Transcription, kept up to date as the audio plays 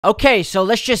Okay, so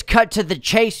let's just cut to the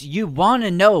chase. You want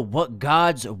to know what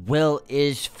God's will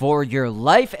is for your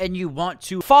life, and you want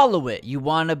to follow it. You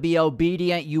want to be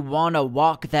obedient. You want to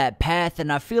walk that path.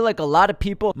 And I feel like a lot of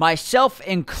people, myself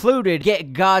included,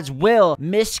 get God's will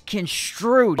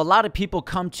misconstrued. A lot of people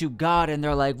come to God and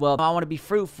they're like, well, I want to be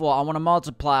fruitful. I want to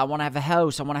multiply. I want to have a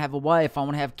house. I want to have a wife. I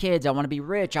want to have kids. I want to be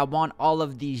rich. I want all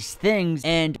of these things.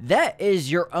 And that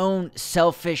is your own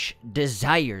selfish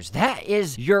desires. That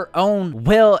is your own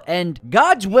will. And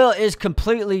God's will is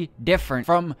completely different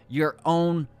from your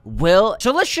own will.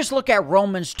 So let's just look at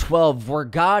Romans 12, where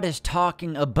God is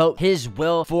talking about his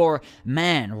will for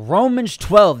man. Romans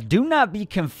 12, do not be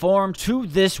conformed to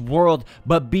this world,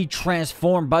 but be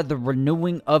transformed by the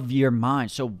renewing of your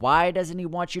mind. So why doesn't he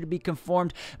want you to be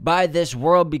conformed by this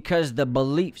world? Because the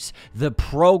beliefs, the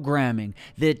programming,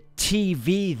 the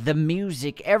TV, the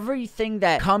music, everything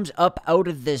that comes up out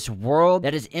of this world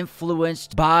that is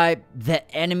influenced by the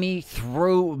enemy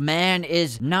through man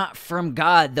is not from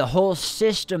God. The whole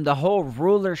system, the whole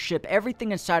rulership,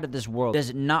 everything inside of this world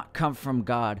does not come from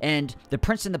God. And the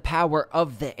prince and the power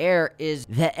of the air is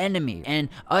the enemy. And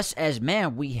us as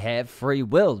man, we have free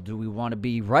will. Do we want to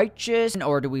be righteous,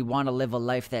 or do we want to live a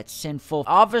life that's sinful?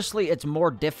 Obviously, it's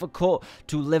more difficult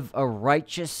to live a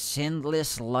righteous,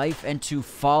 sinless life and to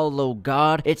follow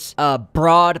God. It's a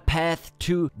broad path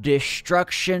to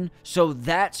destruction. So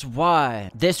that's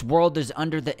why this world is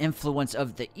under the influence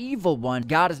of the evil one.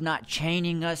 God is not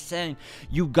chaining us, saying,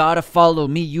 you gotta follow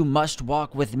me, you must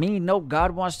walk with me. No,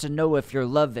 God wants to know if your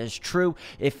love is true,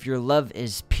 if your love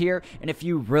is pure, and if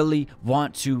you really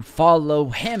want to follow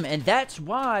him. And that's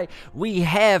why we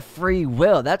have free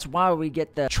will. That's why we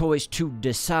get the choice to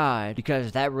decide,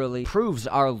 because that really proves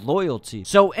our loyalty.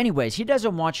 So anyways, he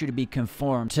doesn't want you to be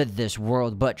conformed to this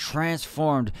world, but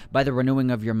transformed by the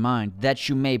renewing of your mind, that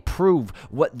you may prove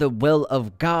what the will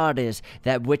of God is,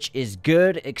 that which is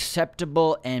good,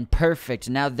 acceptable, and perfect.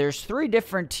 Now, there's three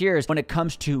different tiers when it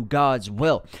comes to God's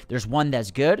will. There's one that's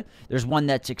good, there's one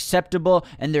that's acceptable,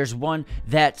 and there's one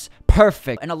that's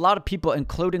perfect. And a lot of people,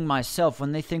 including myself,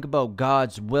 when they think about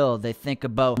God's will, they think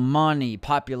about money,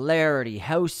 popularity,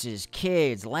 houses,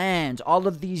 kids, lands, all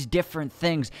of these different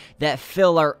things that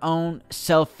fill our own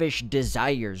selfish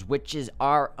desires, which is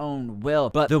our own will.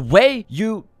 But the way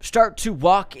you start to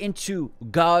walk into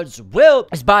God's will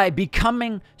is by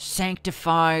becoming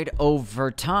sanctified over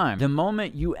time. The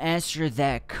moment you answer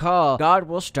that call, God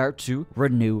will start to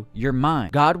renew your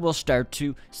mind. God will start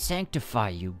to sanctify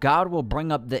you. God will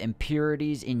bring up the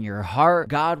impurities in your heart.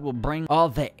 God will bring all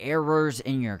the errors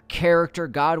in your character.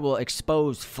 God will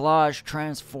expose flaws,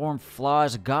 transform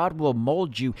flaws. God will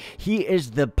mold you. He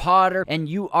is the potter and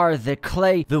you are the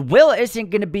clay. The will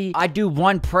isn't going to be, I do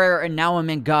one prayer and now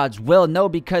I'm in God's will. No,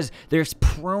 because there's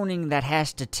pruning that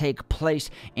has to take place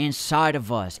inside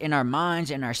of us, in our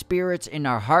minds, in our spirits, in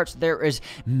our hearts. There is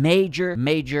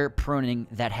major pruning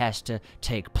that has to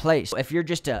take place. If you're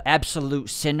just an absolute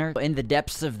sinner in the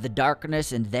depths of the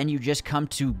darkness and then you just come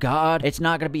to God, it's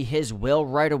not going to be his will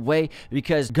right away,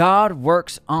 because God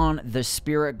works on the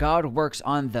spirit, God works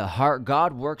on the heart,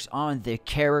 God works on the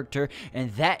character,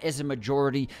 and that is a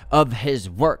majority of his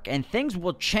work. And things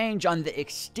will change on the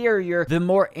exterior the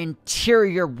more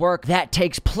interior work that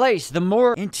takes place. The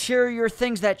more interior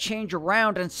things that change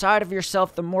around inside of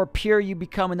yourself, the more pure you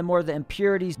become, and the more the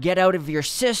impurities get out of your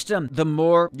system, the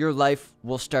more your life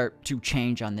will start to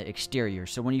change on the exterior.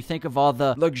 So when you think of all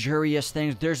the luxurious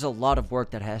things, there's a lot of work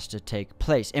that has to take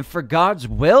place. And for God's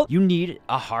will, you need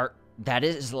a heart that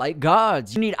is like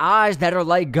God's. You need eyes that are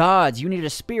like God's. You need a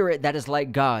spirit that is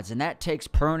like God's. And that takes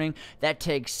pruning, that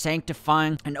takes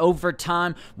sanctifying. And over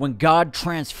time, when God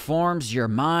transforms your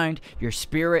mind, your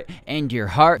spirit, and your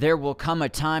heart, there will come a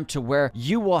time to where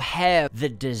you will have the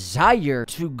desire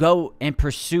to go and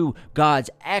pursue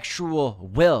God's actual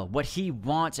will, what he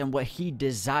wants and what he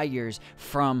desires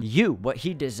from you, what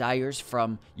he desires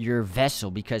from your vessel,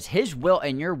 because his will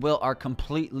and your will are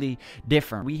completely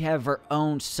different. We have our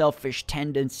own selfish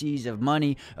tendencies of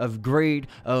money, of greed,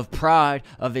 of pride,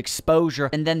 of exposure,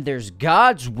 and then there's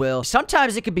God's will.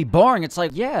 Sometimes it can be boring. It's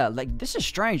like, yeah, like, this is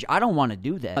strange. I don't want to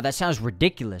do that. That sounds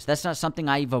ridiculous. That's not something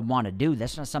I even want to do.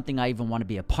 That's not something I even want to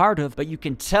be a part of, but you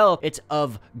can tell it's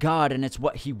of God and it's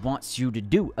what he wants you to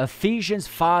do. Ephesians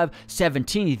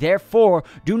 5:17, therefore,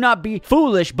 do not be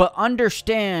foolish, but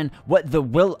understand what the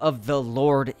will of the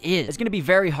Lord is. It's going to be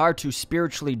very hard to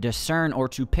spiritually discern or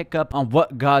to pick up on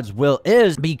what God's will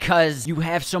is, because because you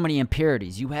have so many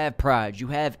impurities. You have pride, you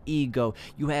have ego,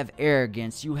 you have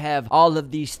arrogance, you have all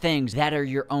of these things that are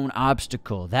your own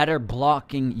obstacle, that are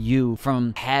blocking you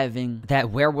from having that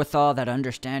wherewithal, that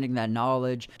understanding, that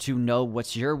knowledge to know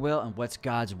what's your will and what's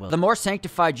God's will. The more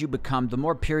sanctified you become, the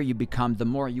more pure you become, the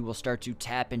more you will start to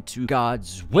tap into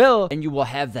God's will, and you will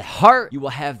have the heart, you will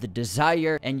have the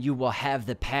desire, and you will have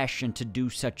the passion to do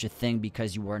such a thing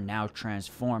because you are now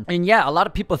transformed. And yeah, a lot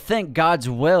of people think God's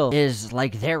will is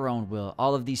like their own will,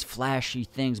 all of these flashy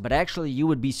things, but actually you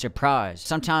would be surprised.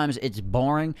 Sometimes it's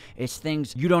boring, it's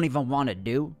things you don't even want to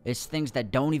do, it's things that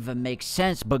don't even make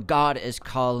sense, but God is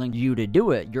calling you to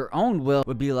do it. Your own will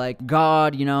would be like,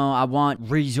 God, you know, I want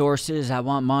resources, I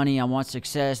want money, I want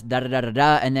success, da da da da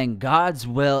da, and then God's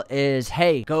will is,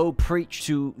 hey, go preach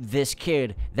to this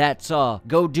kid, that's all.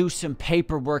 Go do some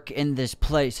paperwork in this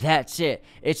place, that's it.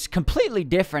 It's completely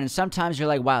different, and sometimes you're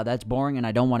like, wow, that's boring and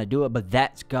I don't want to do it, but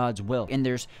that's God's will. And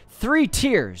there's 3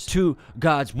 tiers to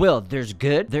God's will. There's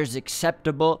good, there's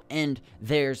acceptable, and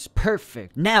there's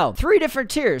perfect. Now, 3 different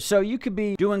tiers. So you could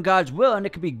be doing God's will, and it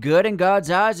could be good in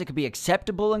God's eyes, it could be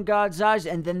acceptable in God's eyes,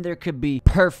 and then there could be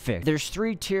perfect. There's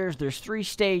 3 tiers, there's 3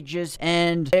 stages,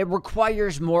 and it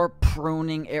requires more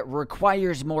pruning, it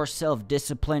requires more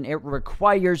self-discipline, it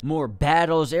requires more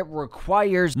battles, it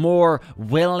requires more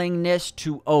willingness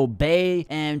to obey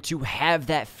and to have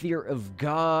that fear of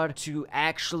God, to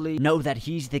actually know that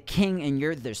He's the king and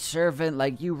you're the servant.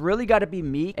 Like, you really got to be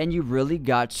meek, and you really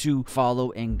got to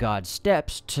follow in God's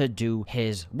steps to do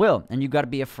His will, and you got to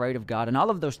be afraid of God and all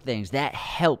of those things. That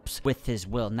helps with His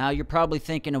will. Now you're probably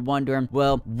thinking and wondering,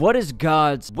 well, what is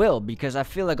God's will? Because I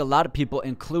feel like a lot of people,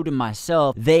 including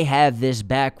myself, they have this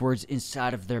backwards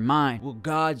inside of their mind. Well,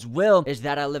 God's will is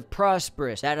that I live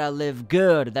prosperous, that I live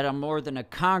good, that I'm more than a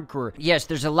conqueror. Yes,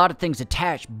 there's a lot of things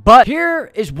attached, but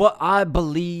here is what I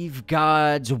believe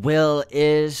God's will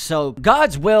is. So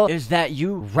God's will is that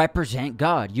you represent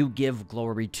God. You give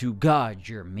glory to God.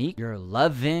 You're meek, you're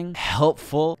loving,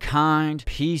 helpful, kind,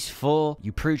 peaceful.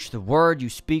 You preach the word, you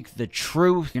speak the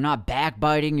truth. You're not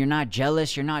backbiting, you're not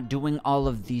jealous, you're not doing all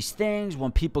of these things.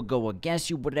 When people go against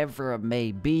you, whatever it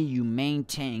may be, you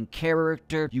maintain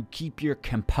character, you keep your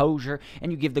composure,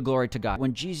 and you give the glory to God.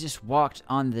 When Jesus walked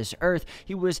on this earth,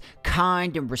 He was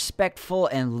kind and respectful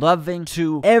and loving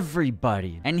to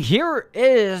everybody. And here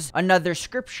is another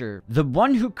scripture. The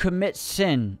one who commits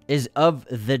sin is of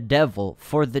the devil,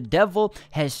 for the devil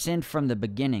has sinned from the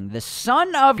beginning. The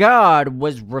Son of God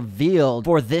was revealed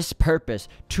for this purpose,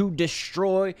 to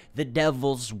destroy the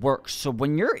devil's works. So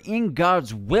when you're in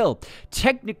God's will,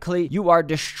 technically you are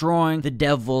destroying the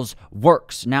devil's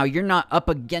works. Now, you're not up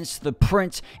against the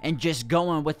prince and just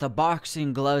going with the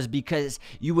boxing gloves, because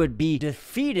you would be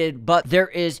defeated, but there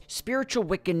is spiritual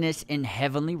wickedness in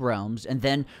heavenly realms, and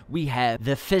then we have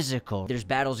the physical. There's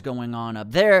battles going on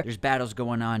up there, there's battles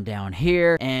going on down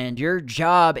here, and your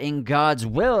job in God's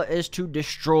will is to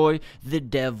destroy the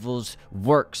devil's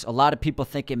works. A lot of people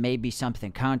think it may be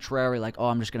something contrary, like, oh,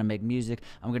 I'm just going to make music,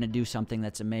 I'm going to do something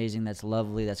that's amazing, that's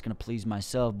lovely, that's going to please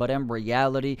myself, but in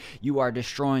reality, you are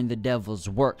destroying the devil's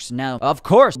works. Now, of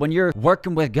course, when you're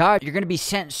working with God, you're going to be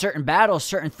sent certain battles,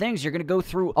 certain things, you're going to go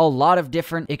through a lot of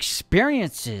different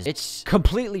experiences. It's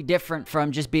completely different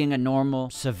from just being a normal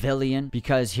civilian,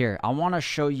 because here, I want to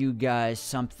show you guys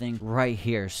something right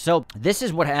here. So this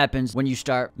is what happens when you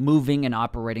start moving and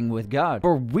operating with God.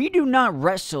 For we do not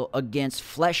wrestle against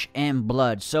flesh and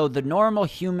blood. So the normal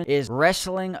human is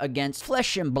wrestling against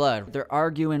flesh and blood. They're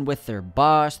arguing with their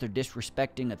boss, they're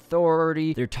disrespecting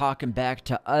authority, they're talking back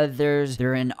to others,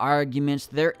 they're in arguments,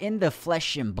 they're in the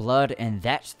flesh and blood, and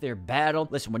that's their battle.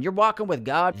 Listen, when you're walking with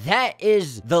God, that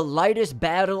is the lightest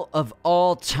battle of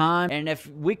all time, and if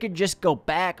we could just go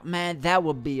back, man, that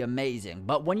would be amazing.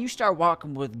 But when you start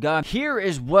walking with God, here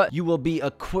is what you will be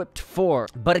equipped for,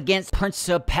 but against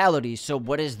principalities. So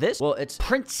what is this? Well, it's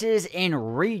princes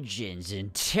and regions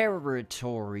and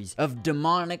territories of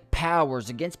demonic powers,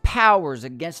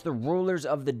 against the rulers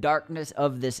of the darkness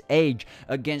of this age,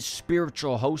 against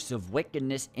spiritual hosts of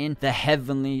wickedness in the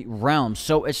heavenly realms.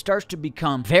 So it starts to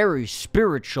become very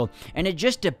spiritual, and it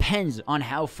just depends on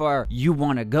how far you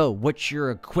want to go, what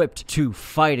you're equipped to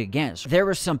fight against. There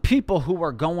are some people who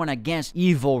are going against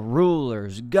evil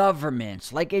rulers,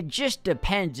 governments. Like, it just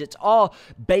depends. It's all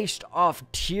based off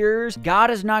tiers. God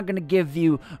is not going to give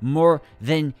you more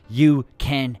than you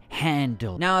can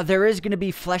handle. Now, there is going to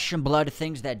be flesh and blood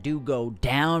things that do go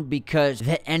down, because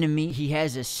the enemy, he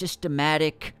has a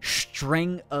systematic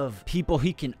string of people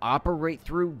he can operate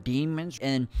through, demons,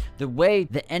 and the way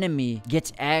the enemy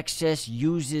gets access,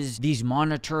 uses these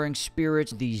monitoring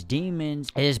spirits, these demons,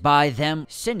 is by them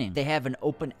sinning. They have an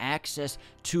open access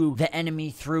to to the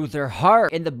enemy through their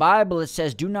heart. In the Bible, it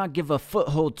says, do not give a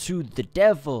foothold to the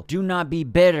devil. Do not be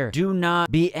bitter. Do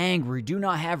not be angry. Do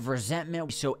not have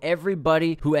resentment. So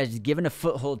everybody who has given a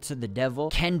foothold to the devil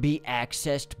can be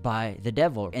accessed by the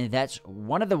devil. And that's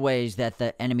one of the ways that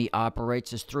the enemy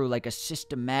operates, is through like a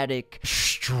systematic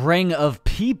string of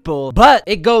people. But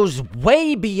it goes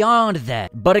way beyond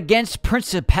that. But against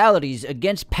principalities,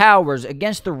 against powers,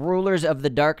 against the rulers of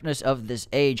the darkness of this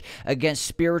age, against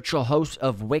spiritual hosts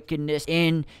of wickedness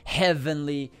in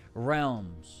heavenly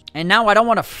realms. And now I don't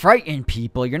want to frighten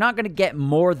people. You're not going to get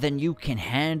more than you can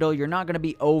handle. You're not going to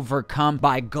be overcome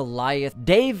by Goliath.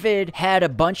 David had a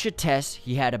bunch of tests.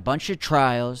 He had a bunch of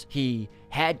trials. He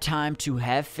had time to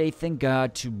have faith in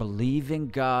God, to believe in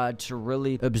God, to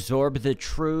really absorb the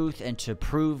truth and to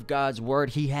prove God's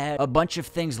word. He had a bunch of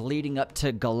things leading up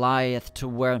to Goliath, to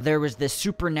where there was this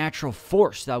supernatural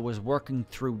force that was working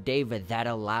through David that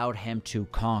allowed him to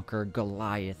conquer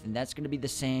Goliath. And that's going to be the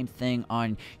same thing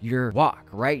on your walk,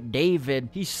 right? David,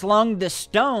 he slung the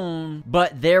stone,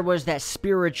 but there was that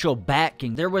spiritual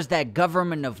backing. There was that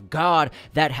government of God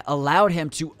that allowed him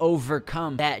to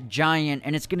overcome that giant.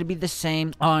 And it's going to be the same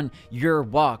on your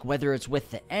walk, whether it's with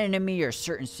the enemy or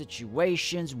certain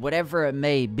situations, whatever it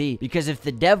may be. Because if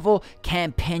the devil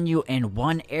can pin you in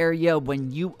one area,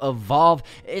 when you evolve,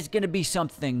 it's going to be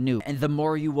something new. And the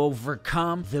more you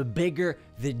overcome, the bigger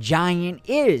the giant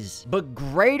is. But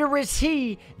greater is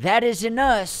he that is in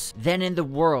us than in the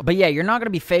world. But yeah, you're not going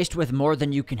to be faced with more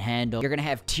than you can handle. You're going to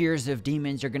have tiers of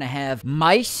demons. You're going to have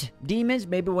mice demons,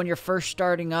 maybe when you're first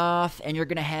starting off. And you're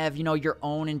going to have, you know, your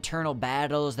own internal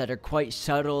battles that are quite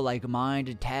subtle, like mind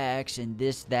attacks and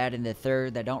this, that, and the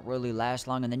third, that don't really last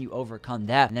long. And then you overcome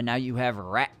that. And then now you have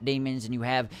rat demons, and you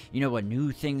have, you know, a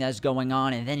new thing that's going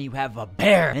on. And then you have a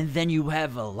bear. And then you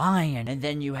have a lion. And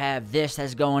then you have this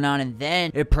that's going on. And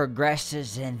then it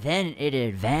progresses, and then it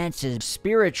advances.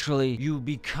 Spiritually, you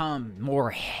become more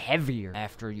heavier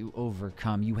after you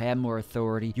overcome. You have more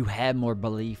authority. You have more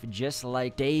belief, just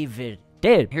like David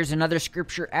did. Here's another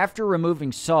scripture. After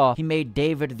removing Saul, he made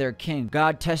David their king.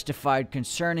 God testified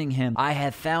concerning him, I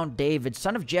have found David,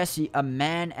 son of Jesse, a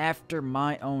man after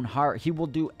my own heart. He will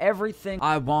do everything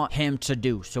I want him to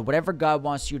do. So whatever God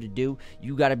wants you to do,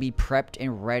 you got to be prepped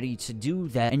and ready to do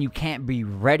that. And you can't be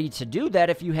ready to do that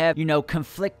if you have, you know,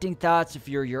 conflicting thoughts, if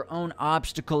you're your own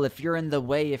obstacle, if you're in the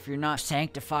way, if you're not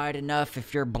sanctified enough,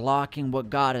 if you're blocking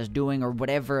what God is doing, or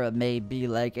whatever it may be.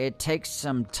 Like, it takes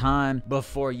some time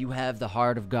before you have the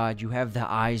heart of God, you have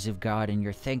the eyes of God, and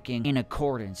you're thinking in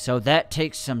accordance. So that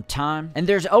takes some time. And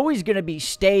there's always going to be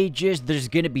stages. There's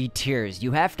going to be tiers.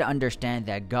 You have to understand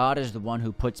that God is the one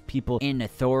who puts people in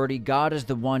authority. God is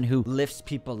the one who lifts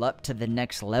people up to the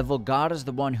next level. God is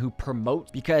the one who promotes,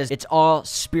 because it's all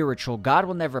spiritual. God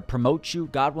will never promote you.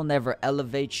 God will never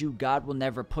elevate you. God will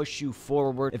never push you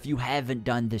forward if you haven't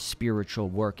done this spiritual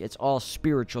work. It's all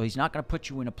spiritual. He's not going to put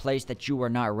you in a place that you are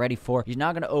not ready for. He's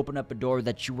not going to open up a door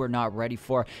that you are not ready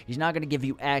for. He's not going to give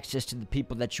you access to the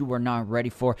people that you are not ready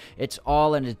for. It's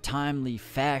all in a timely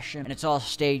fashion, and it's all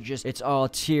stages. It's all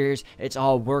tiers. It's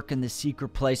all work in the secret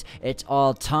place. It's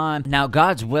all time. Now,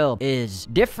 God's will is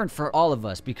different for all of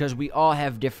us, because we all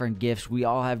have different gifts. We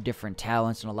all have different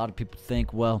talents, and a lot of people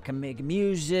think, well, I can make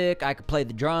music, I can play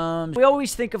the drums. We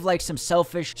always think of like some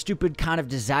selfish, stupid kind of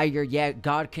desire. Yeah,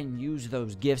 God can use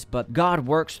those gifts, but God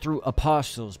works through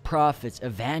apostles, prophets,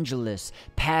 evangelists,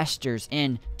 pastors,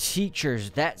 and teachers.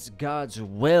 That's God's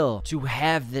will, to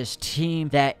have this team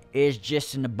that is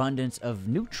just an abundance of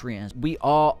nutrients. We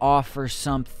all offer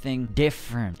something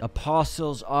different.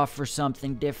 Apostles offer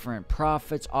something different.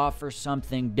 Prophets offer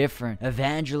something different.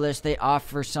 Evangelists, they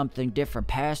offer something different.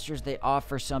 Pastors, they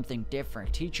offer something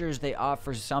different. Teachers, they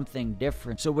offer something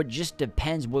different. So it just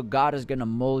depends what God is going to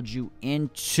mold you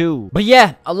into. But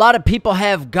yeah, a lot of people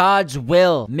have God's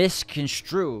will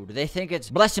misconstrued. They think it's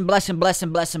blessing, blessing, blessing,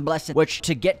 blessing, blessing, which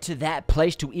to get to that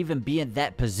place, to even be in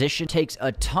that position, takes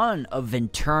a ton of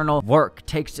internal work,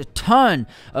 takes a ton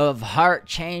of heart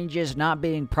changes, not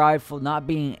being prideful, not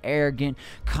being arrogant,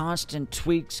 constant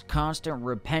tweaks, constant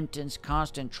repentance,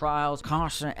 constant trials,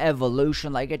 constant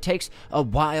evolution. Like, it takes a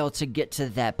while to get to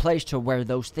that place to where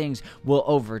those things will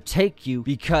overtake you,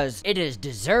 because it is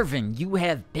deserving. You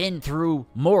have been through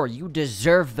more. You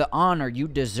deserve the honor. You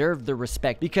deserve the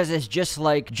respect, because it's just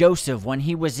like Joseph when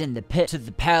he was in the pit to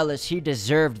the palace. He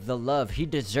deserved the love. He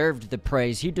deserved the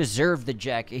praise. He deserved the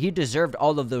jacket. He deserved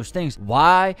all of those things.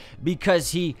 Why? Because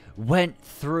he went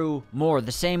through more.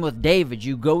 The same with David.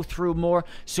 You go through more,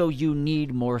 so you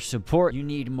need more support. You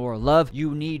need more love.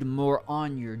 You need more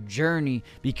on your journey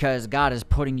because God is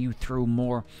putting you through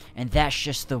more, and that's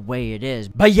just the way it is.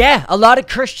 But yeah, a lot of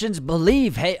Christians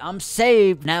believe, hey, I'm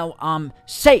saved, now I'm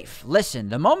safe. Listen,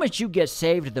 the moment you get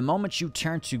saved, the moment you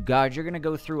turn to God, you're going to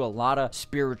go through a lot of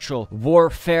spiritual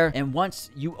warfare, and once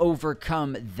you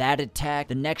overcome that attack,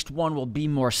 the next one will be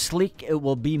more sleek, it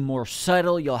will be more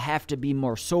subtle. You'll have to be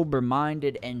more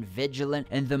sober-minded and vigilant,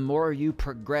 and the more you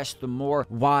progress, the more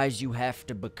wise you have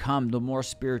to become, the more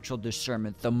spiritual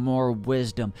discernment, the more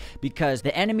wisdom, because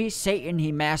the enemy, Satan,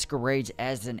 he masquerades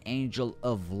as an angel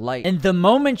of light, and the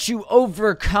moment you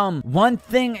overcome one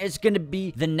thing, it's going to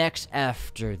be the next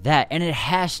after that, and it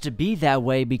has to be that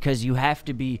way because you have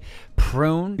to be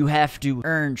pruned, you have to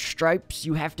earn stripes,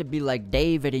 you have to be like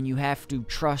David, and you have to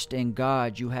trust in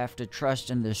God, you have to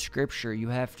trust in the scripture, you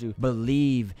have to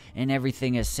believe in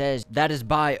everything it says. That is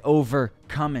by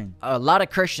overcoming. A lot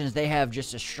of Christians, they have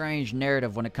just a strange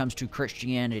narrative when it comes to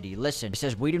Christianity. Listen, it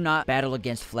says we do not battle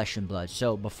against flesh and blood.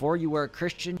 So before you were a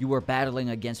Christian, you were battling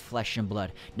against flesh and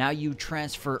blood. Now you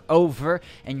transfer over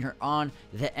and you're on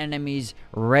the enemy's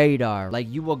radar. Like,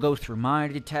 you will go through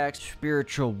mind attacks,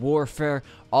 spiritual warfare,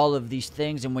 all of these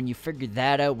things, and when you figure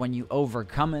that out, when you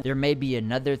overcome it, there may be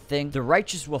another thing. The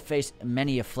righteous will face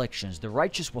many afflictions. The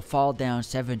righteous will fall down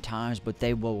 7 times, but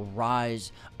they will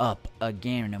rise up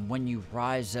again. And when you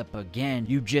rise up again,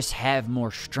 you just have more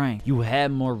strength. You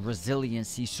have more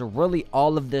resiliency. So really,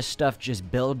 all of this stuff just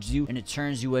builds you, and it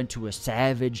turns you into a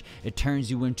savage. It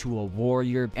turns you into a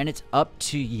warrior, and it's up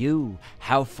to you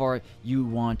how far you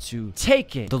want to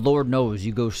take it. The Lord knows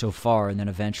you go so far, and then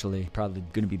eventually probably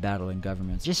going to be battling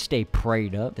governments. Just stay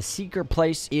prayed up. The secret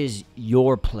place is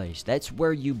your place. That's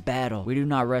where you battle. We do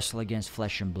not wrestle against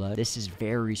flesh and blood. This is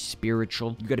very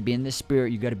spiritual. You got to be in the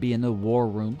spirit. You got to be in the war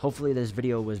room. Hopefully this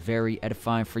video was very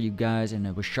edifying for you guys, and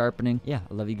it was sharpening. Yeah,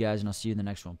 I love you guys, and I'll see you in the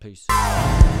next one. Peace.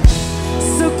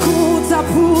 Secoue ta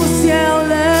poussière,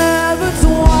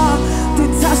 lève-toi,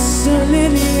 détache les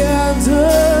liens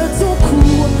de ton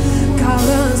cou, car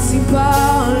ainsi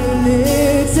parle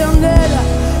l'Éternel,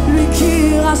 lui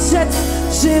qui rachète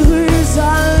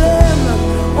Jérusalem.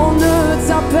 On ne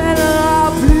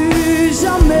t'appellera plus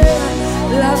jamais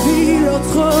la ville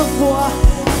autrefois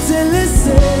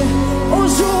délaissée.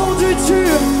 Aujourd'hui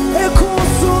tu